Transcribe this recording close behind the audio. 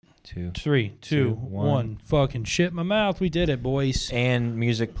3, 2, 1. Fucking shit my mouth. We did it, boys. And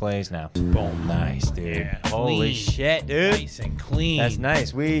music plays now. Boom. Nice, dude. Yeah, Holy clean. shit, dude. Nice and clean. That's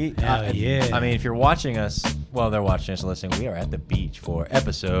nice. We, Hell yeah. I mean, if you're watching us, well, they're watching us listening. We are at the beach for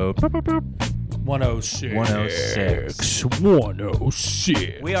episode 106. 106.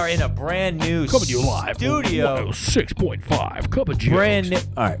 We are in a brand new Coming to you live. studio. 106.5. Cup of Jones. Brand new.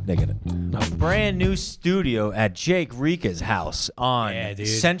 All right, they get it. A brand new studio at Jake Rika's house on Yeah, dude.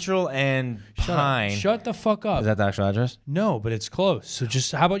 Central and Pine. Shut the fuck up. Is that the actual address? No, but it's close. So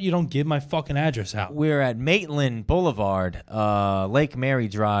just how about you don't give my fucking address out? We're at Maitland Boulevard, Lake Mary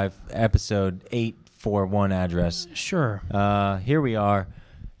Drive, episode 841 address. Sure. Here we are,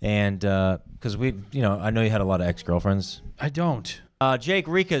 and because I know you had a lot of ex-girlfriends. I don't. Jake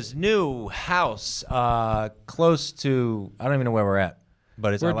Rika's new house, close to, I don't even know where we're at,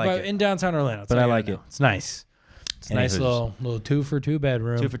 but I like it. In downtown Orlando. But I like it. It's nice. It's a nice little 2-for-2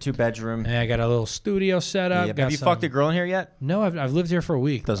 bedroom. 2-for-2 bedroom. And I got a little studio set up. Yep. Have you fucked a girl in here yet? No, I've lived here for a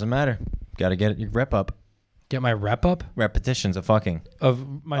week. Doesn't matter. Got to get your rep up. Get my rep up Repetitions of fucking.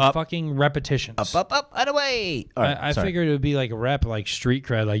 of my Up. fucking repetitions. Up, and away. All right, I sorry. figured it would be like a rep, like street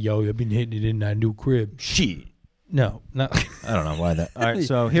cred, like, yo, I've been hitting it in that new crib. Shit. No. I don't know why that. All right,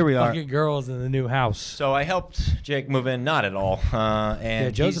 so here we are. Fucking girls in the new house. So I helped Jake move in, not at all. And Yeah,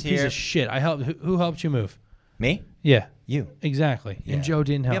 Joe's a he's piece here. of shit. I helped. Who helped you move? Me? Yeah, You. exactly. Yeah. And Joe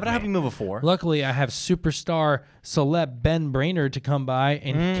didn't help. Yeah, but I helped me. you move before. Luckily, I have superstar celeb Ben Brainerd to come by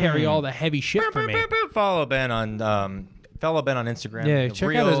and carry all the heavy shit for me. Follow Ben on Instagram. Yeah, The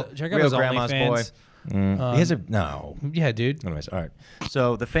check out his grandma's OnlyFans. boy. He has a no. Yeah, dude. Anyways, all right.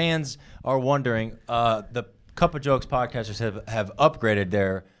 So the fans are wondering. The Cup of Jokes podcasters have upgraded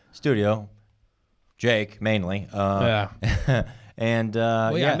their studio. Jake mainly. Yeah. And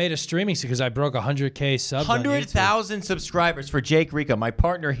Well, yeah, yeah, I made a streaming because I broke 100K subs. on YouTube. 100,000 subscribers for Jake Rika, my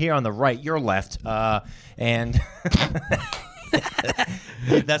partner here on the right, your left, and that's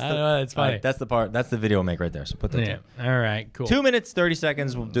It's funny. that's the part. That's the video we'll make right there. So put that. Yeah. There. All right. Cool. 2 minutes 30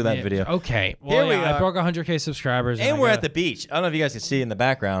 seconds. We'll do that Yeah, video. Okay. Well, Here we I are. broke 100K subscribers. And I we're gotta- at the beach. I don't know if you guys can see in the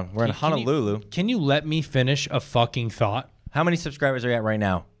background. We're in Can you- Honolulu. Can you let me finish a fucking thought? How many subscribers are you at right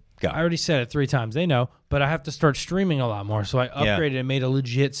now? Go. I already said it 3 times. They know, but I have to start streaming a lot more. So I Yeah. upgraded and made a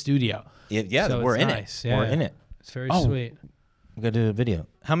legit studio. Yeah, So we're it's in nice. it. Yeah. We're in it. It's very Oh. sweet. We're gonna do a video.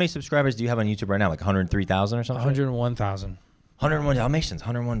 How many subscribers do you have on YouTube right now? Like 103,000 or something? 101,000. 101 Dalmatians.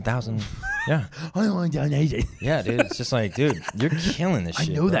 101,000. Yeah. Yeah, dude. It's just like, dude, you're killing this I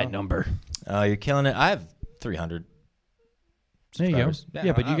shit. know bro. that number. You're killing it. I have 300. There you go. subscribers.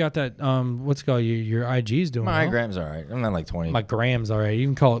 Yeah, but you got that. What's it called? Your IG's doing My well. gram's all right. I'm not like 20. My grams, all right. You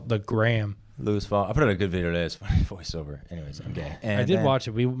can call it the gram. Louis Fall. I put out a good video today. It's funny voiceover. Anyways, I'm gay. And I did then- watch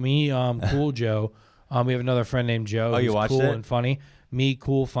it. Cool Joe. We have another friend named Joe. Oh, you who's watched cool it? and funny. Me,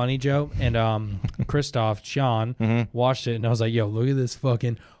 cool, funny Joe, and Christoph, Sean Mm-hmm. watched it, and I was like, "Yo, look at this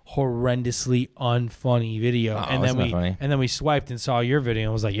fucking horrendously unfunny video." and it's then not we funny. and then we swiped and saw your video,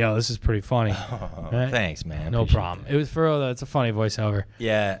 and was like, "Yo, this is pretty funny." Right? Thanks, man. No Appreciate problem. that. It was for real. It's a funny voiceover,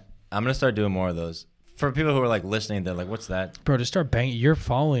 Yeah, I'm gonna start doing more of those. For people who are like listening, they're like, "What's that?" bro. Just start banging. Your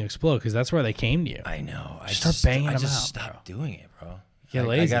following explode because that's where they came to you. I know. I Start banging I them just out, stopped doing it, bro. Get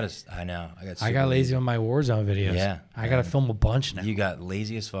lazy. I know. I super got lazy on my Warzone videos. Yeah. I got to film a bunch now. You got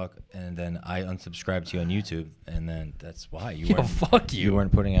lazy as fuck, and then I unsubscribed to you on YouTube, and then that's why you Yo, weren't. fuck You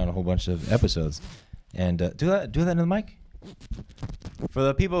weren't putting out a whole bunch of episodes. And do that into the mic. For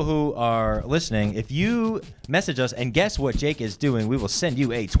the people who are listening, if you message us and guess what Jake is doing, we will send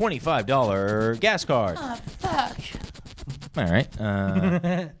you a $25 gas card. Oh, fuck. All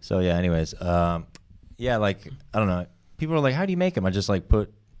right. So yeah. Anyways, yeah. Like I don't know. People are like, "How do you make them?" I just like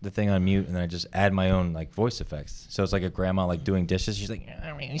put the thing on mute and then I just add my own like voice effects. So it's like a grandma like doing dishes. She's like,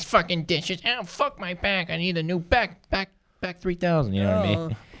 "I mean, these fucking dishes. Oh, fuck my back. I need a new back 3,000." You know what I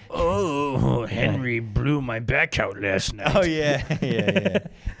mean? Oh, Henry blew my back out last night. Oh yeah.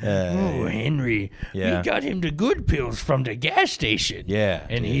 Oh, Henry. Yeah. We got him the good pills from the gas station. Yeah,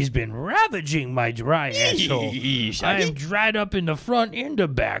 And dude. he's been ravaging my dry asshole. I'm dried up in the front and the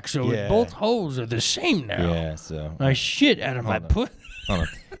back, so Yeah. both holes are the same now. Yeah. So I shit out of my put. hold on.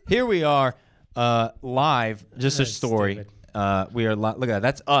 Here we are, live. Just a That's story. stupid. We are look at that.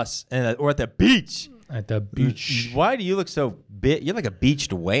 That's us, and we're at the beach. At the beach. Why do you look so bit? You're like a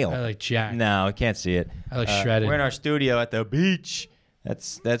beached whale. I like Jack. No, I can't see it. I look shredded. We're in our studio at the beach.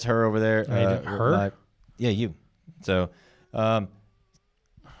 That's her over there. Her? live. Yeah, you. So,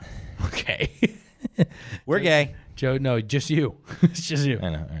 Okay. we're gay. Joe, no, just you. It's just you. I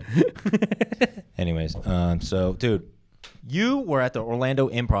know. All right. Anyways, so dude, you were at the Orlando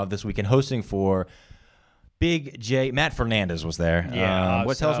Improv this weekend hosting for Big J, Matt Fernandez was there. Yeah,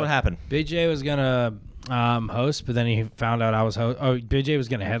 Tell us what happened. Big J was gonna host, but then he found out I was Big J was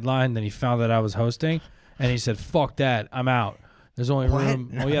gonna headline. Then he found that I was hosting, and he said, "Fuck that, I'm out." There's only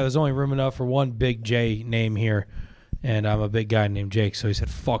room. Oh yeah, there's only room enough for one Big J name here, and I'm a big guy named Jake. So he said,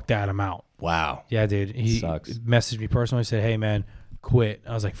 "Fuck that, I'm out." Wow. Yeah, dude. He Sucks. messaged me personally, said, "Hey man, quit."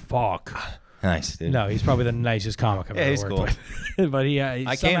 I was like, "Fuck." Nice, dude. No, he's probably the nicest comic I've Yeah, ever he's worked cool. with. But he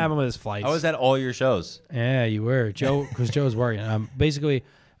something happened with his flights. I was at all your shows. Yeah, you were. Joe, because Joe was working. Basically,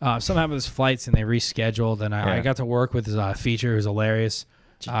 something happened with his flights and they rescheduled, and I got to work with his feature who's hilarious.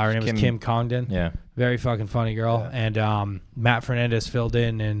 Her name was Kim Congdon. Yeah. Very fucking funny girl. Yeah. And Matt Fernandez filled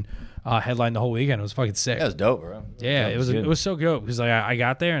in and headlined the whole weekend. It was fucking sick. That was dope, bro. Yeah, it was so good because like I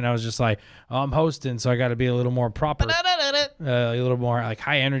got there and I was just like, oh, I'm hosting, so I got to be a little more proper, a little more like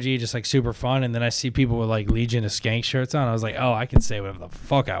high energy, just like super fun. And then I see people with like Legion of Skank shirts on. I was like, oh, I can say whatever the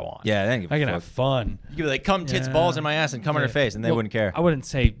fuck I want. Yeah, I can have fun. You could be like, come tits, balls in my ass and come in her face, and they wouldn't care. I wouldn't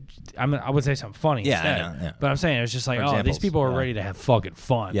say. I would say something funny. Yeah, instead. I know, yeah. But I'm saying it was just like, For oh, these examples, people are yeah. ready to have fucking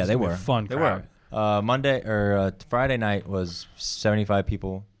fun. Yeah, It's they gonna be were. a fun They crowd. were. Monday or Friday night was 75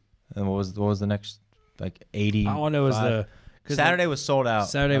 people, and what was the next like 80? I want to know was the Saturday was sold out.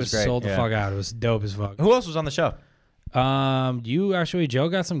 Saturday was great. sold the Yeah. fuck out. It was dope as fuck. Who else was on the show? You actually, Joe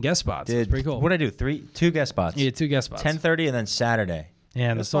got some guest spots. It's pretty cool. What did I do? 2 guest spots. Yeah, 2 guest spots. 10:30 and then Saturday.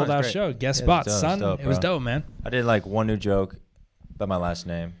 And the It sold was out great. show. Guest Yeah, spots, it was son. dope, It was bro. dope, man. I did like one new joke about my last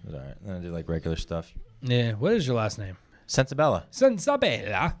name. It was all right. Then I did like regular stuff. Yeah. What is your last name? Sensabella. Sensabella.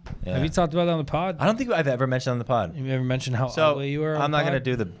 Yeah. Have you talked about that on the pod? I don't think I've ever mentioned on the pod. Have you ever mentioned how So ugly you were? on I'm the not gonna pod?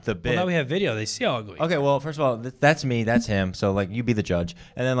 do the bit. Well, now we have video. They see how ugly. Okay, well, first of all, that's me, that's him. So like, you be the judge,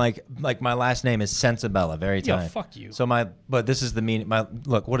 and then like my last name is Sensabella, very Yo, Italian. fuck you. So but this is the meaning.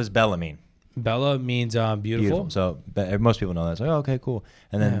 Look, what does Bella mean? Bella means beautiful. So most people know that. So okay, cool.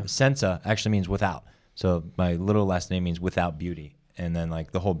 And then Senza actually means without. So my little last name means without beauty. And then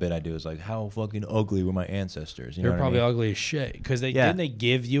like the whole bit I do is like, how fucking ugly were my ancestors? You know They're what I probably mean? ugly as shit. Because didn't they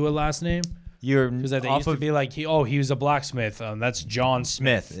give you a last name? You're Because they off used to of be like, he was a blacksmith. That's John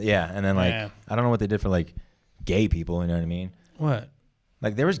Smith. Smith, yeah. And then like Yeah. I don't know what they did for like gay people. You know what I mean? What?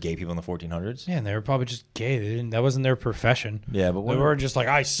 Like there was gay people in the 1400s. Yeah, and they were probably just gay. That wasn't their profession. Yeah, but They were just like,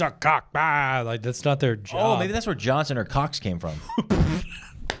 I suck cock. Bah. Like, that's not their job. Oh, maybe that's where Johnson or Cox came from.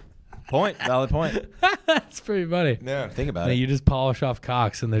 Valid point. that's pretty funny. Yeah, think about And it. you just polish off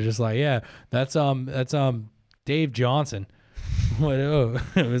Cox, and they're just like, yeah, that's Dave Johnson. What? Oh,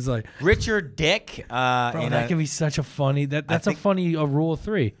 it was like, Richard Dick. bro, that can be such a funny. That's a funny rule of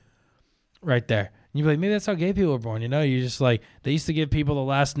 3, right there. You'd be like, maybe that's how gay people are born. You know, you just like they used to give people the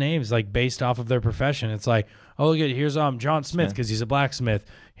last names like based off of their profession. It's like, oh look at here's John Smith because he's a blacksmith.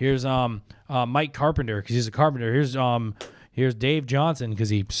 Here's Mike Carpenter because he's a carpenter. Here's Dave Johnson because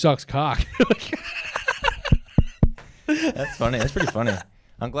he sucks cock. That's funny. That's pretty funny.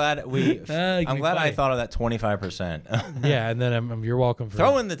 I'm glad I'm glad I funny. thought of that 25%. Yeah, and then you're welcome for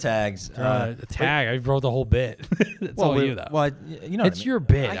Throw in the tags. a tag. I wrote the whole bit. That's all you though. Well, you know, It's what I mean. your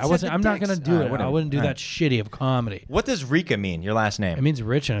bit. I said the I'm not gonna dicks. do All right, it. I whatever. wouldn't do All that right. shitty of comedy. What does Rika mean? Your last name? It means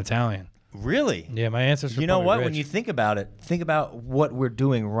rich in Italian. Really? Yeah, my ancestors. You know probably what? Rich. When you think about it, think about what we're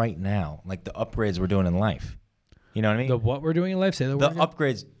doing right now, like the upgrades we're doing in life. You know what I mean? the what we're doing in life, say the The word again?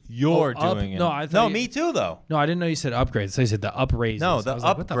 upgrades you're Oh, up? doing. No, I thought you- me too though. No, I didn't know you said upgrades. So you said the upraises. No, the I was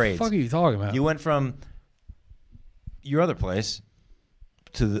like, what the upgrades. fuck are you talking about? You went from your other place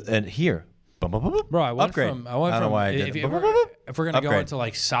to and here. Bum, bum, bum, bum. Bro, I went Upgrade. from. I don't know why I did if, it. if, Bum, we're, bum, bum, bum. if we're gonna go Upgrade. into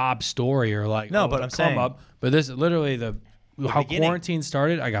like sob story or like No, oh, but the I'm come saying- up, but this literally how beginning. quarantine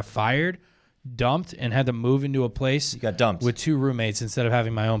started. I got fired, dumped, and had to move into a place You got dumped. with 2 roommates instead of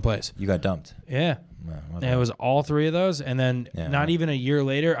having my own place. You got dumped. Yeah. Well, my And bad. it was all 3 of those, and then Yeah, not well. even a year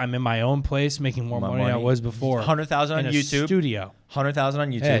later, I'm in my own place making more money than I was before. 100,000 on in a YouTube. studio. 100,000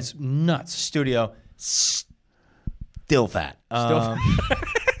 on YouTube. Yeah, it's nuts. Studio. Still fat. Still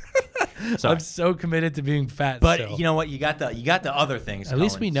Sorry. I'm so committed to being fat. But still. you know what? You got the other things. At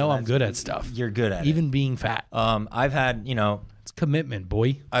least Colin, we know so I'm that's- good at stuff. You're good at Even being fat. it. I've had It's commitment,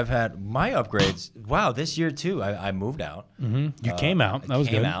 boy. I've had my upgrades. Wow, this year too. I moved out. You came out. That was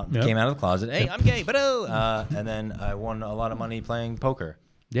came good. out. Yep. Came out of the closet. Hey, I'm gay. But and then I won a lot of money playing poker.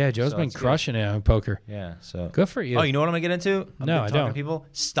 Yeah, Joe's So been it's good. crushing it on poker. Yeah. So Good for you. Oh, you know what I'm gonna get into? I'm No, big I talking don't. to people.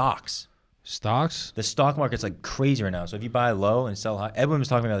 Stocks. Stocks? The stock market's like crazy right now. So if you buy low and sell high, Edwin was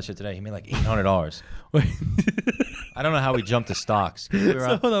talking about this shit today. He made like $800. Wait. I don't know how we jumped to stocks. We were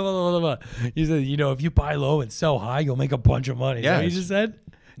So, on- hold on. You said, if you buy low and sell high, you'll make a bunch of money. Yeah, Is that what you it's- just said?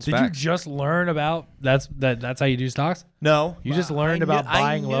 Did facts. you just learn about that's how you do stocks? no, You just learned about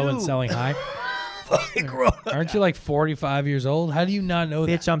buying low and selling high? Aren't you like 45 years old? How do you not know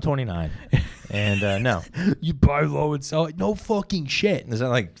that? Bitch, I'm 29. And no. You buy low and sell it. No fucking shit. Is that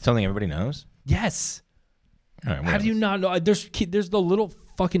like something everybody knows? Yes. All right, How do you not know? There's the little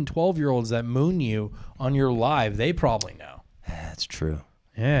fucking 12-year-olds that moon you on your live. They probably know. That's true.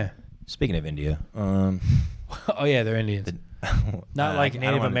 Yeah. Speaking of India, Oh yeah, they're Indians. Not like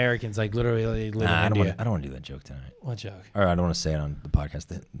Native Americans, like literally live in India. I don't want to do that joke tonight. What joke? Or I don't want to say it on the podcast.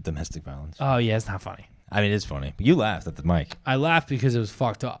 The domestic violence. Oh yeah, it's not funny. I mean, it's funny. You laughed at the mic, I laughed because it was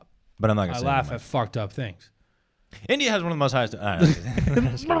fucked up. but I'm not gonna. I say laugh it on at fucked up things. the mic. India has one of the most highest. All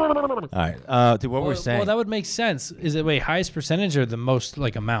right. Dude, what we're saying? Well, that would make sense. Is it highest percentage or the most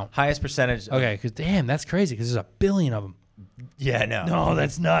like amount? highest percentage. Okay, because damn, that's crazy. Because there's 1 billion of them. Yeah. No. No,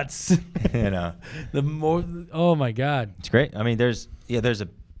 that's nuts. You know, The more, oh my god. it's great. I mean, there's a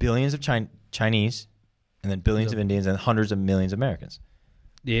billions of Chinese, and then billions of Indians, and hundreds of millions of Americans.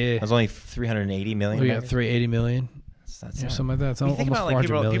 Yeah. There's only 380 million. We got Americans. 380 million. That's Yeah, not- something like that. It's You almost think about like 400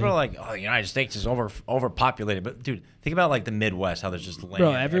 people million. are like, oh, the United States is overpopulated, but dude, think about like the Midwest, how there's just land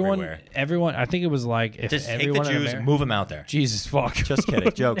Bro, everywhere. everyone. I think it was like if Just take the everyone in Jews, America, move them out there. Jesus fuck. Just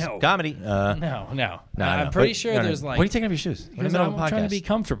kidding, jokes, No. comedy. No. No, I'm pretty sure there's like. What are you taking off your shoes? We're in the Because middle of I'm a trying to podcast. be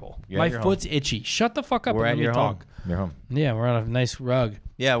comfortable. You're My at your foot's itchy. Shut the fuck up We're and at let me your home. talk. You're home. Yeah, we're on a nice rug.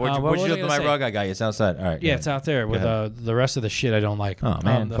 Yeah, what'd what you was do I with gonna my say? rug I got you? It's outside. All right. Yeah, it's out there with ahead. the rest of the shit I don't like. Oh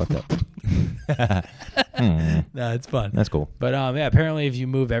man, fucked up. No, it's fun. That's cool. But yeah, apparently if you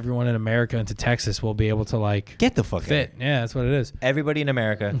move everyone in America into Texas, we'll be able to like Get the fuck fit. out. Yeah, that's what it is. Everybody in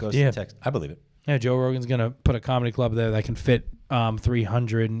America goes Yeah. to Texas. I believe it. Yeah, Joe Rogan's gonna put a comedy club there that can fit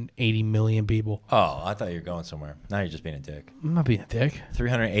 380 million people. Oh, I thought you were going somewhere. Now you're just being a dick. I'm not being a dick.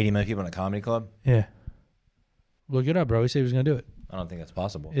 380 million people in a comedy club? Yeah. Look it up, bro. He said he was gonna do it. I don't think that's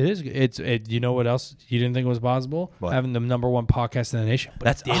possible. It is. You know what else you didn't think was possible? What? Having the #1 podcast in the nation. But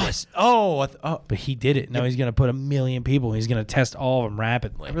That's he did us. Oh, But he did it. Now he's gonna put 1 million people. He's gonna test all of them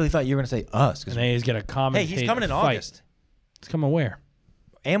rapidly. I really thought you were going to say us. 'Cause And then he's gonna commentate. hey, he's coming in a fight. August. He's coming where?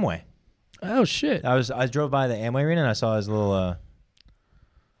 Amway. Oh shit. I drove by the Amway arena and I saw his little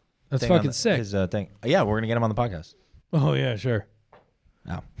That's thing on fucking sick. His thing. Yeah, we're gonna get him on the podcast. Oh yeah, sure.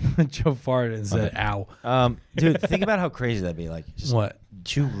 Ow. Joe farted and said, "Ow." Dude, think about how crazy that'd be. Like just What?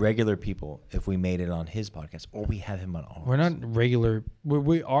 2 regular people if we made it on his podcast, or we have him on ours. We're not regular.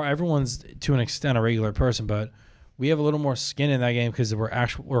 We are. Everyone's to an extent a regular person, but we have a little more skin in that game because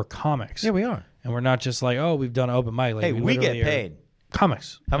we're comics. Yeah, we are. And we're not just like, oh, we've done open mic. Like, Hey, we get literally are paid.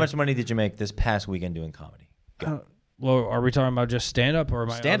 comics. How much money did you make this past weekend doing comedy? Well, are we talking about just stand up or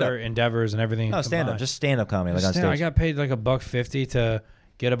my Stand-up. other endeavors and everything? No, stand up. combined? Just stand up comedy, like on Stand-up. I stage. got paid like $1.50 to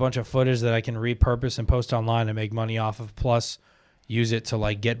get a bunch of footage that I can repurpose and post online and make money off of. Plus, use it to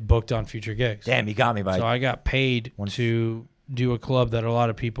like get booked on future gigs. Damn, you got me by. So I got paid to do a club that a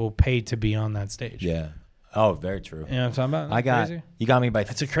lot of people paid to be on that stage. Yeah. Oh, very true. You know what I'm talking about? I got Crazy? you got me by.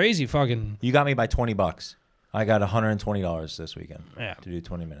 It's a crazy fucking You got me by $20. I got $120 this weekend. Yeah. To do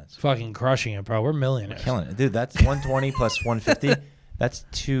 20 minutes. fucking crushing it, bro. We're millionaires. Killing it, dude. That's 120 plus 150. That's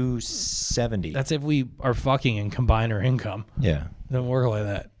 270. That's if we are fucking and combine our income. Yeah, It doesn't work like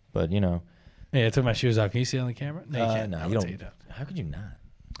that. but you know, Yeah, I took my shoes off. Can you see it on the camera? No, you can't. no, I you would don't. say that. How could you not?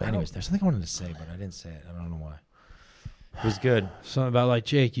 But I anyways, don't- there's something I wanted to say, but I didn't say it. I don't know why. It was good. Something about like,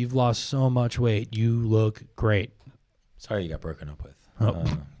 Jake, you've lost so much weight. You look great. Sorry you got broken up with. Oh.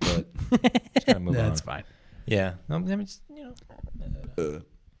 But just gotta move on. That's fine. Yeah. No, I mean, just, you know.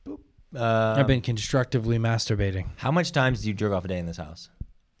 I've been constructively masturbating. How much times do you jerk off a day in this house?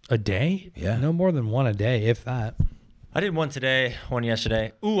 A day? Yeah. No more than one a day, if that. I did one today, one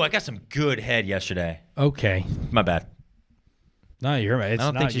yesterday. Ooh, I got some good head yesterday. Okay. My bad. No, you're right. It's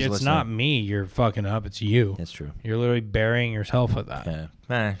don't think not. she's It's not listening. me. You're fucking up. It's you. That's true. You're literally burying yourself with that. Yeah.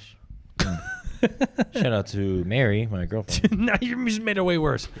 Mash. Shout out to Mary, my girlfriend. Now you just made it way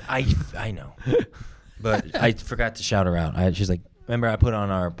worse. I know. But I forgot to shout her out. She's like, remember I put on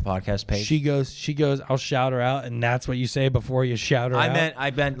our podcast page? She goes, I'll shout her out, and that's what you say before you shout her out.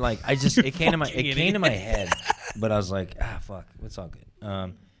 I meant like I just it came to my fucking came to my head, but I was like, fuck, it's all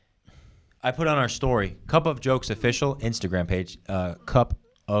good. I put on our story, Cup of Jokes official Instagram page, Cup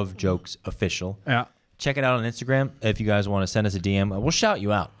of Jokes official. Yeah. Check it out on Instagram if you guys want to send us a DM. We'll shout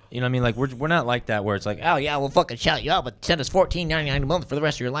you out. You know what I mean? Like we're not like that where it's like, oh yeah, we'll fucking shout you out, but send us $14.99 a month for the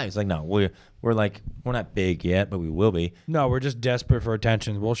rest of your life. It's like no, we're not big yet, but we will be. No, we're just desperate for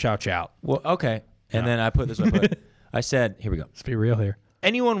attention. We'll shout you out. Well, okay. And then I put this. I said, here we go. Let's be real here.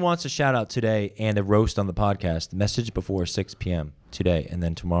 Anyone wants a shout out today and a roast on the podcast, message before 6 p.m. today, and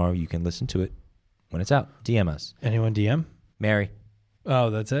then tomorrow you can listen to it when it's out. DM us. Anyone DM? Mary. Oh,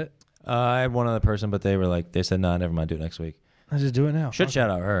 that's it? I had one other person, but they said, nah, never mind, do it next week. Let's just do it now. Should shout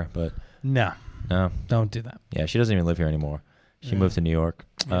out her, but No, no. don't do that. Yeah, she doesn't even live here anymore. She moved to New York.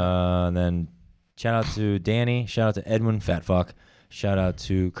 And then Shout out to Danny. Shout out to Edwin, fat fuck. Shout out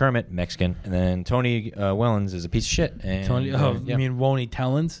to Kermit, Mexican. And then Tony Wellens is a piece of shit. And, Tony, you mean Woney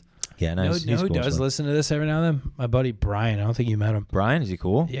Tellens? Yeah, nice. Who cool does listen to this every now and then? My buddy Brian. I don't think you met him. Brian, is he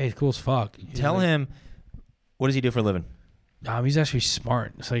cool? Yeah, he's cool as fuck. Tell him, what does he do for a living? He's actually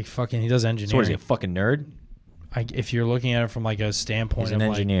smart. It's like fucking, he does engineering. So what, is he a fucking nerd? If you're looking at it from like a standpoint He's an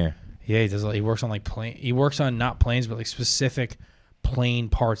engineer. Yeah, he does. He works on like He works on not planes, but like specific plane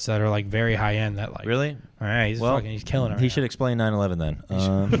parts that are like very high end. That like Really? All right, he's killing it. He should explain 9/11 then.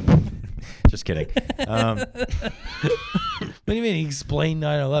 Just kidding. What do you mean he explained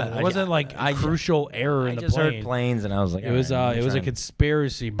 9/11? It wasn't like a crucial error in the plane. I just heard planes and I was like, it was a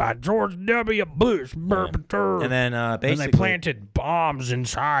conspiracy by George W. Bush. Yeah. And then basically they planted bombs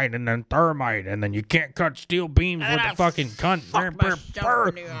inside and then thermite and then you can't cut steel beams with the fucking cunt.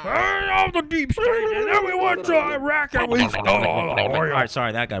 All the deep state and then we went to Iraq and we stole all right,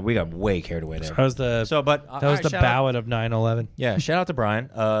 sorry, we got way carried away there. That was the ballad of 9/11. Yeah, shout out to Brian.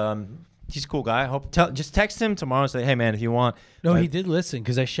 He's a cool guy. Just text him tomorrow and say, hey man, if you want. No, he did listen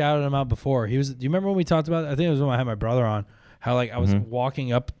because I shouted him out before. Do you remember when we talked about it? I think it was when I had my brother on. How like I was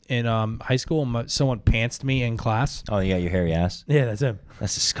walking up in high school and someone pantsed me in class. Oh, yeah, your hairy ass. Yeah, that's him.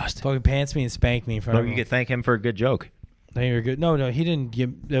 That's disgusting. Fucking pantsed me and spanked me in front of him. You could thank him for a good joke. Thank you, good. No, he didn't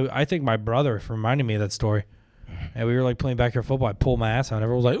give. I think my brother reminded me of that story. And we were like playing backyard football. I pulled my ass out. And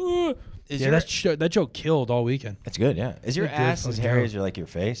everyone was like, "Ugh." That joke killed all weekend. That's good. Yeah. Is your ass as hairy as your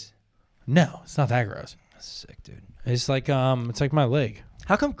face? No, it's not that gross. That's sick, dude. It's like my leg.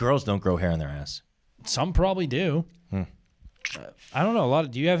 How come girls don't grow hair on their ass? Some probably do. I don't know. A lot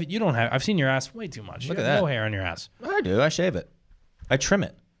of you don't have. I've seen your ass way too much. Look at that. No hair on your ass. I do. I shave it. I trim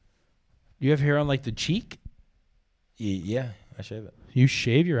it. You have hair on like the cheek? Yeah, I shave it. You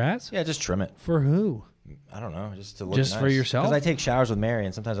shave your ass? Yeah, just trim it. For who? I don't know, just to look just nice. For yourself? Because I take showers with Mary,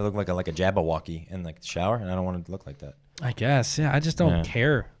 and sometimes I look like a Jabberwocky in like the shower, and I don't want to look like that. I guess. Yeah, I just don't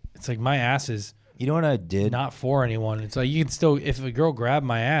care. It's like my ass is. You know what I did? Not for anyone. It's like you can still, if a girl grabbed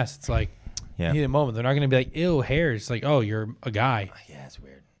my ass, it's like, in a moment, they're not going to be like, ew, hair. It's like, oh, you're a guy. Yeah, it's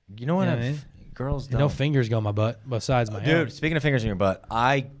weird. You know what? Girls don't. No fingers go in my butt besides my hair. Dude, speaking of fingers in your butt,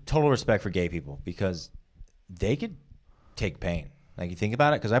 I total respect for gay people because they could take pain. Like, you think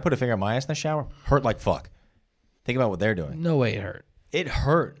about it, because I put a finger in my ass in the shower, hurt like fuck. Think about what they're doing. No way it hurt. It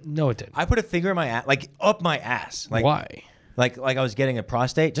hurt. No, it didn't. I put a finger in my ass, like up my ass. Like, why? Like I was getting a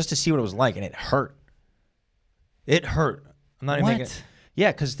prostate just to see what it was like, and it hurt. It hurt. I'm not even making.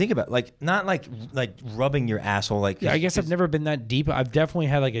 Yeah, because think about it, like not like rubbing your asshole. Like I guess I've never been that deep. I've definitely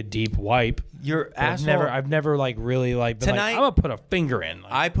had like a deep wipe. Your asshole. I've never like really like been tonight. Like, I'm gonna put a finger in.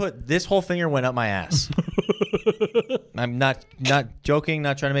 Like. I put this whole finger went up my ass. I'm not joking,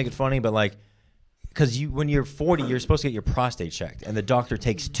 not trying to make it funny, but like, because when you're 40, you're supposed to get your prostate checked, and the doctor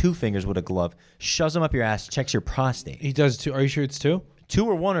takes 2 fingers with a glove, shoves them up your ass, checks your prostate. He does 2. Are you sure it's 2? 2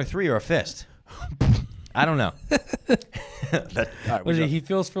 or 1 or 3 or a fist. I don't know. He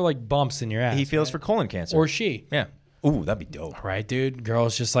feels for like bumps in your ass. He feels for colon cancer. Or she. Yeah. Ooh, that'd be dope. Right, dude?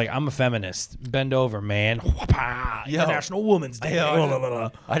 Girl's just like, I'm a feminist. Bend over, man. International Women's Day.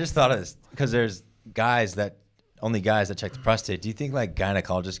 I just thought of this because there's only guys that check the prostate. Do you think like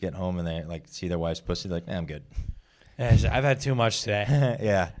gynecologists get home and they like see their wife's pussy like, I'm good? I've had too much today.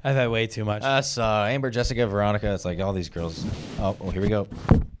 Yeah. I've had way too much. Amber, Jessica, Veronica. It's like all these girls. Oh, here we go.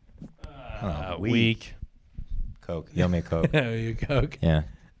 Weak. Coke. You owe me a Coke. You Coke? Yeah.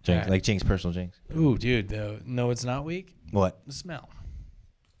 Jinx, right. Like Jinx, personal Jinx. Ooh, dude. No, it's not weak. What? The smell.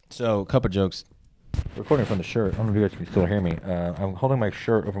 So, a couple jokes. Recording from the shirt. I don't know if you guys can still hear me. I'm holding my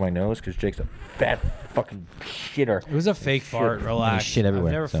shirt over my nose because Jake's a fat fucking shitter. It was a fake fart. Relax. Shit everywhere.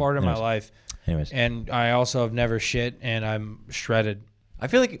 I've never farted in my life. Anyways. And I also have never shit, and I'm shredded. I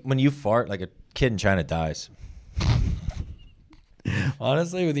feel like when you fart, like a kid in China dies.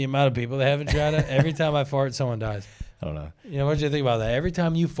 Honestly, with the amount of people that haven't tried it, every time I fart, someone dies. I don't know. You know, what do you think about that? Every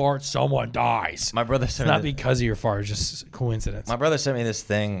time you fart, someone dies. My brother said it's not because of your fart, it's just coincidence. My brother sent me this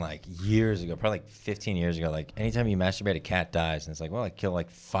thing like years ago, probably like 15 years ago. Like anytime you masturbate, a cat dies, and it's like, well, I kill like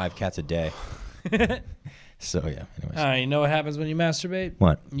 5 cats a day. So yeah. Anyways. You know what happens when you masturbate?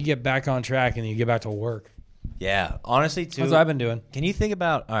 What? You get back on track and you get back to work. Yeah, honestly, too. That's what I've been doing. Can you think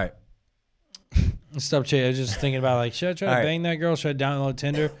about? All right. Stop, I was just thinking about like, should I try to bang that girl? Should I download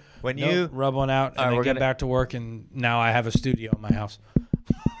Tinder? When you rub one out and then get back to work, and now I have a studio in my house.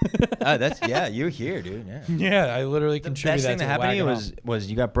 You're here, dude. Yeah. Yeah, I literally contributed. The best thing that happened to you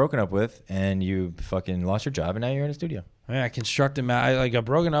was you got broken up with, and you fucking lost your job, and now you're in a studio. I constructed. I got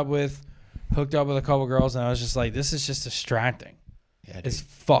broken up with, hooked up with a couple girls, and I was just like, this is just distracting. as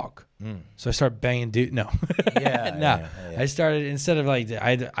fuck. Mm. So I start banging dude. No, Yeah, no. yeah. I started instead of like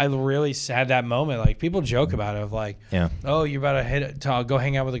I really had that moment. Like people joke about it of like, Yeah. oh, you're about to go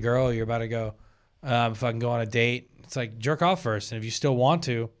hang out with a girl. You're about to go, fucking go on a date. It's like jerk off first, and if you still want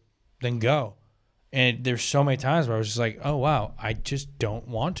to, then go. And there's so many times where I was just like, oh wow, I just don't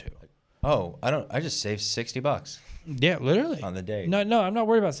want to. Oh, I just saved $60 Yeah, literally on the date. No, I'm not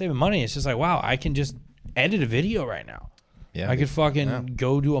worried about saving money. It's just like, wow, I can just edit a video right now. Yeah. I could fucking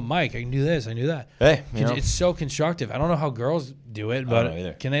go do a mic. I can do this. I can do that. Hey, you know. It's so constructive. I don't know how girls do it, don't but know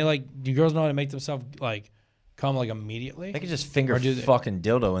either. can they do girls know how to make themselves like come like immediately? They could just finger Or do they- fucking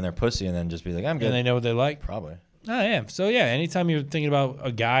dildo in their pussy and then just be like, I'm good. And they know what they like. Probably. Oh yeah. So yeah, anytime you're thinking about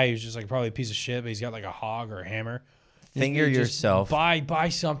a guy who's just like probably a piece of shit, but he's got like a hog or a hammer, Finger just yourself. Buy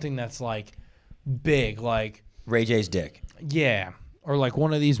something that's like big, like Ray J's dick. yeah, or like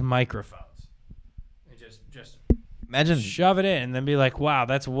one of these microphones. And just Imagine. shove it in and then be like, wow,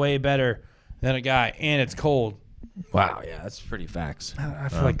 that's way better than a guy, and it's cold. Wow. Yeah, that's pretty facts. I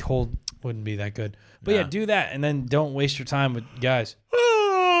feel like cold wouldn't be that good. But yeah, Nah. do that, and then don't waste your time with guys.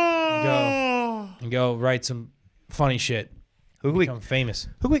 Go write some funny shit. Who can we Become famous.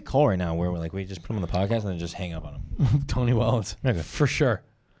 call right now? Where we just put him on the podcast and then just hang up on him. Tony Wellens. Okay. For sure.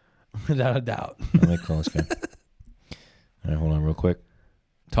 Without a doubt. Let me call this guy. All right, hold on real quick.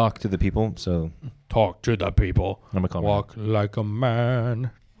 Talk to the people. So Talk to the people. I'm gonna call him. Walk like a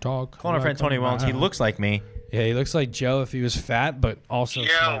man. Talk. Calling our friend Tony Wellens. He looks like me. Yeah, he looks like Joe if he was fat, but also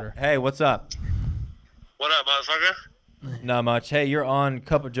smarter. Hey, what's up? What up, motherfucker? Not much. Hey, you're on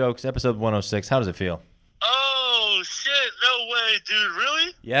Cup of Jokes, episode 106. How does it feel? Oh, shit. No way, dude.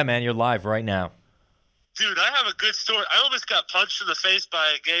 Really? Yeah, man, you're live right now. Dude, I have a good story. I almost got punched in the face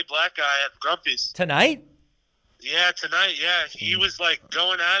by a gay black guy at Grumpy's. Tonight? Yeah, tonight, yeah. He was, like,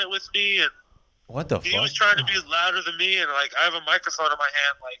 going at it with me, and What the he fuck? was trying to be louder than me, and, like, I have a microphone in my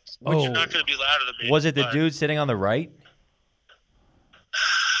hand, like, you're not going to be louder than me. Was it the but dude sitting on the right?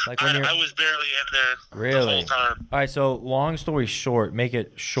 Like when you're I was barely in there the Really? whole time. All right, so long story short, make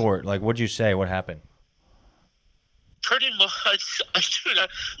it short. Like, what'd you say? What happened? Pretty much, dude,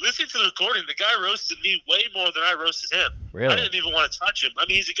 listening to the recording, the guy roasted me way more than I roasted him. Really? I didn't even want to touch him. I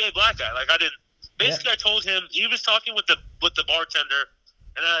mean, he's a gay black guy. Like, I didn't. Basically, I told him he was talking with the bartender,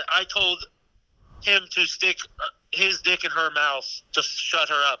 and I told him to stick his dick in her mouth to shut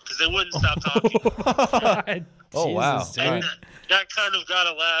her up because they wouldn't stop talking. Oh, wow. Jesus, dude. And that kind of got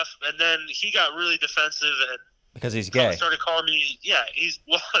a laugh, and then he got really defensive and Because he's gay. started calling me. Yeah,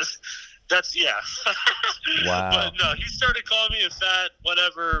 that's yeah. Wow. But no, he started calling me a fat,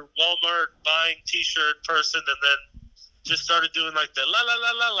 whatever, Walmart buying T-shirt person, and then just started doing like the la la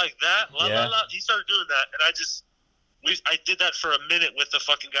la la like that, la Yeah. la la. He started doing that, and I did that for a minute with the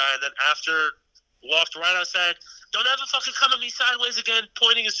fucking guy, and then after walked right outside. Don't ever fucking come at me sideways again,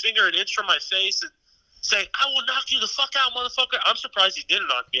 pointing his finger an inch from my face and saying, "I will knock you the fuck out, motherfucker." I'm surprised he didn't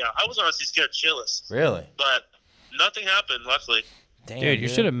knock me out. I was honestly scared shitless, Really? but nothing happened. Luckily. Damn, Dude, you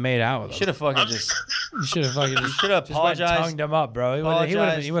should have made out with him. Should have fucking I'm just You should have fucking should have just went and apologized. tongued him up, bro. He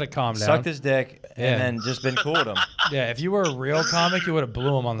Apologized, would have calmed down. sucked his dick, Yeah. and then just been cool with him. Yeah, if you were a real comic, you would have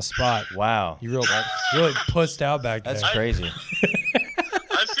blew him on the spot. Wow. You really pussed out back there. That's crazy.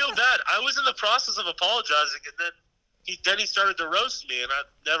 I feel bad. I was in the process of apologizing, and then he started to roast me, and I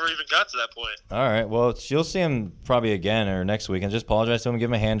never even got to that point. All right. Well, you'll see him probably again or next week, and just apologize to him,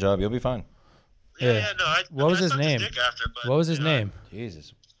 give him a hand job. You'll be fine. Yeah. No. What was his sucked name? dick after, but, What was his you know, name?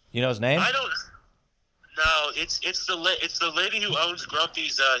 Jesus. You know his name? I don't. No, it's the lady who owns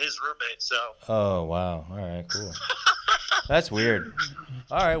Grumpy's his roommate. So Oh, wow. All right. Cool. That's weird.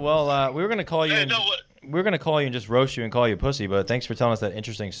 All right. Well, we were gonna call you. yeah, and, no, what? we were gonna call you and just roast you and call you pussy, but thanks for telling us that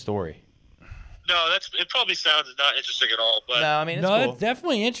interesting story. No, it probably sounds not interesting at all. But No, I mean it's No, cool. that's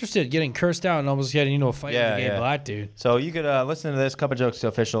definitely interested. Getting cursed out and almost getting into a fight Yeah, with a gay yeah. black dude. So you could listen to this Cup of Jokes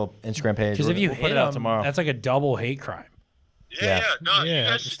official Instagram page. Because if you we'll hit put it out him, tomorrow. that's like a double hate crime. yeah. No, Yeah, you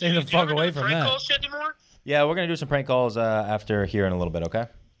guys, stay the do you fuck ever away do from prank that. call shit anymore? Yeah, we're gonna do some prank calls after here in a little bit. Okay.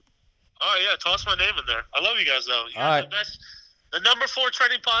 Oh yeah, toss my name in there. I love you guys though. You guys All are right. the best. The number 4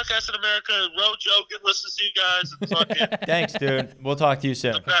 trending podcast in America. Road joking. Listen to you guys. And fucking Thanks, dude. We'll talk to you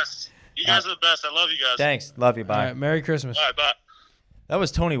soon. the best. You guys are the best. I love you guys. Thanks. Love you. Bye. All right, Merry Christmas. All right, bye. That was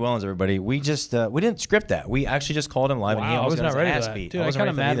Tony Wellens, everybody. We just we didn't script that. We actually just called him live, and he I was almost got not his ready ass for that. beat. Dude, I kind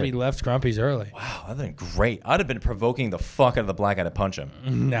of mad that he left Grumpy's early. Wow, that'd been great. I'd have been provoking the fuck out of the black guy to punch him.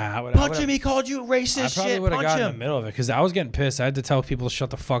 Nah, Punch him. He called you racist. I probably shit. would have Punch gotten in him. the middle of it because I was getting pissed. I had to tell people to shut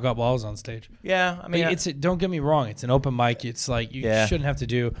the fuck up while I was on stage. Yeah, I mean, Don't get me wrong. It's an open mic. It's like you shouldn't have to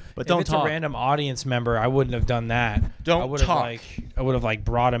do. But if don't it's talk. a random audience member, I wouldn't have done that. Don't I would have talk. I would have like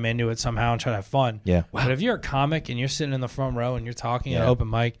brought him into it somehow and try to have fun. Yeah. But if you're a comic and you're sitting in the front row and you're talking at an open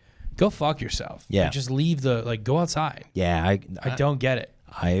mic, go fuck yourself. Yeah. Like, just leave go outside. yeah, I don't get it.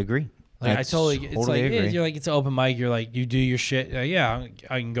 I agree. Like I totally, agree. you're like, it's an open mic. You're like, you do your shit. Yeah,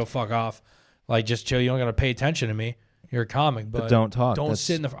 I can go fuck off. Like, just chill. You don't got to pay attention to me. You're a comic, but don't talk. Don't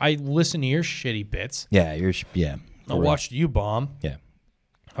sit in the. I listen to your shitty bits. Yeah, I watched you bomb. Yeah,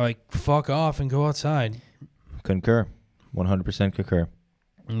 Like, fuck off and go outside. concur. 100% concur.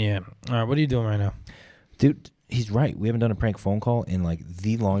 Yeah. All right. What are you doing right now? Dude, he's right. We haven't done a prank phone call in like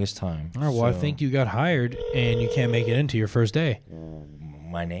the longest time. All right. Well, I think you got hired and you can't make it into your first day.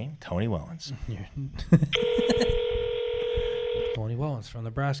 My name, Tony Wellens. Tony Wellens from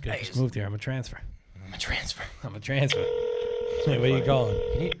Nebraska. Just moved here. I'm a transfer. I'm a transfer. Hey, what are you calling?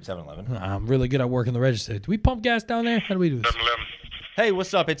 You need 7-Eleven. I'm really good at working the register. Do we pump gas down there? How do we do this? 7-Eleven. Hey,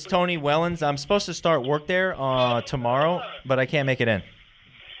 what's up? It's Tony Wellens. I'm supposed to start work there tomorrow, but I can't make it in.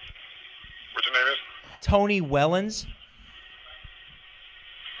 What's your name is? Tony Wellens.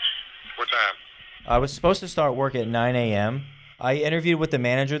 What time? I was supposed to start work at 9 a.m. I interviewed with the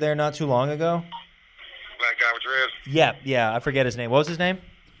manager there not too long ago. Black guy with dreads? Yeah, I forget his name. What was his name?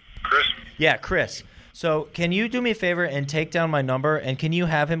 Chris? Yeah, Chris. So can you do me a favor and take down my number, and can you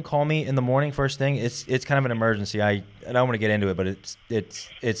have him call me in the morning first thing? It's kind of an emergency. I don't want to get into it, but it's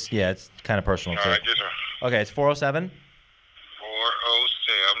kind of personal All too. right, yes, sir. Okay, it's 407. 407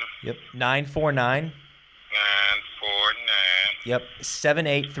 Yep. 949. 949 Yep.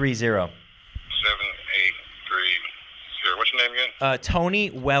 7830. 7830. What's your name again?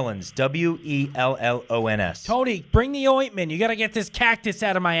 Tony Wellens. Wellons. Tony, bring the ointment. You got to get this cactus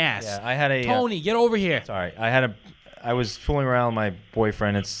out of my ass. Yeah, I had a Tony, get over here. Sorry, I was fooling around with my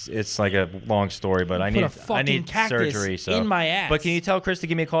boyfriend. It's like a long story, but I Put a need fucking cactus surgery. So in my ass. But can you tell Chris to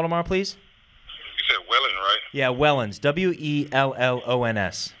give me a call tomorrow, please? You said Welland, right? Yeah, Wellens.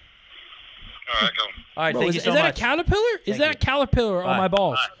 Wellons. All right, go. All right, Bro, thank you is so that much. a caterpillar? Is Thank that you. a caterpillar on Bye. my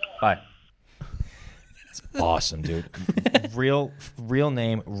balls? Bye. That's awesome, dude. real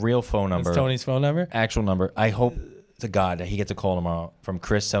name, real phone number. That's Tony's phone number. Actual number. I hope to God that he gets a call tomorrow from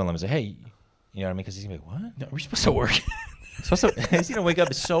Chris 7-Eleven and say, hey, you know what I mean? Because he's going to be like, what? No, we're supposed to work. He's going to wake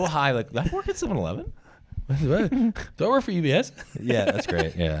up so high, like, I work at 7-Eleven? Do I work for UBS? Yeah, that's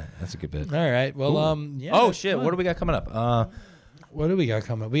great. Yeah, that's a good bit. All right. Well, yeah. Oh, that's shit. fun. What do we got coming up? What do we got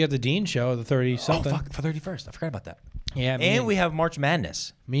coming up? We got the Dean show, the 30 something. Oh, fuck, for 31st. I forgot about that. Yeah, And we have March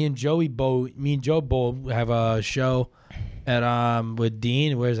Madness. me and Joe Bo have a show at with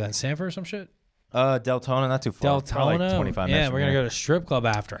Dean. Where's that? In Sanford or some shit? Deltona, not too far. Probably Deltona. like 25 minutes. Yeah, from we're gonna here. go to strip club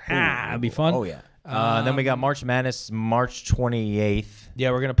after. It'll be fun. Oh, yeah. Then we got March Madness, March 28th.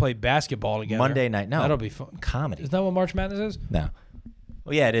 Yeah, we're gonna play basketball together. Monday night. No. That'll be fun. Comedy. Isn't that what March Madness is? No.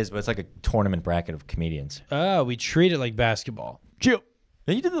 Well, yeah, it is, but it's like a tournament bracket of comedians. Oh, we treat it like basketball. Chill.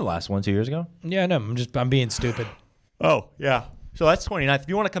 You did the last one 2 years ago? Yeah, no, I'm being stupid. Oh, yeah. So that's 29th. If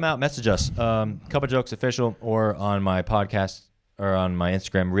you want to come out, message us. Cup of Jokes Official, or on my podcast or on my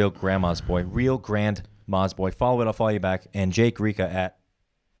Instagram, Real Grandma's Boy. Real Grandma's Boy. Follow it. I'll follow you back. And Jake Rika at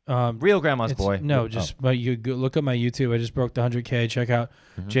Real Grandma's Boy. No, but you go look at my YouTube. I just broke the 100K. Check out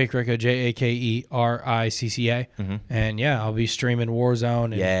Jake Ricca, JakerIcca. And yeah, I'll be streaming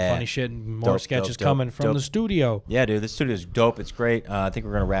Warzone and funny shit and more sketches coming from the studio. Yeah, dude, this studio's dope. It's great. I think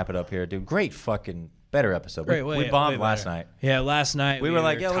we're gonna wrap it up here, dude. Great fucking better episode. We bombed last night. Yeah, last night We were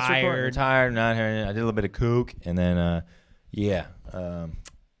like, yeah, let's record. We're tired. tired, not here. I did a little bit of kook, and then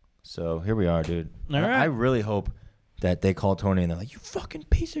so here we are, dude. All right. I really hope that they call Tony and they're like, you fucking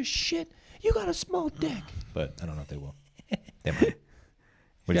piece of shit, you got a small dick. But I don't know if they will. They might.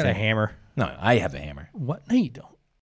 You got a hammer. No, I have a hammer. What? No, you don't.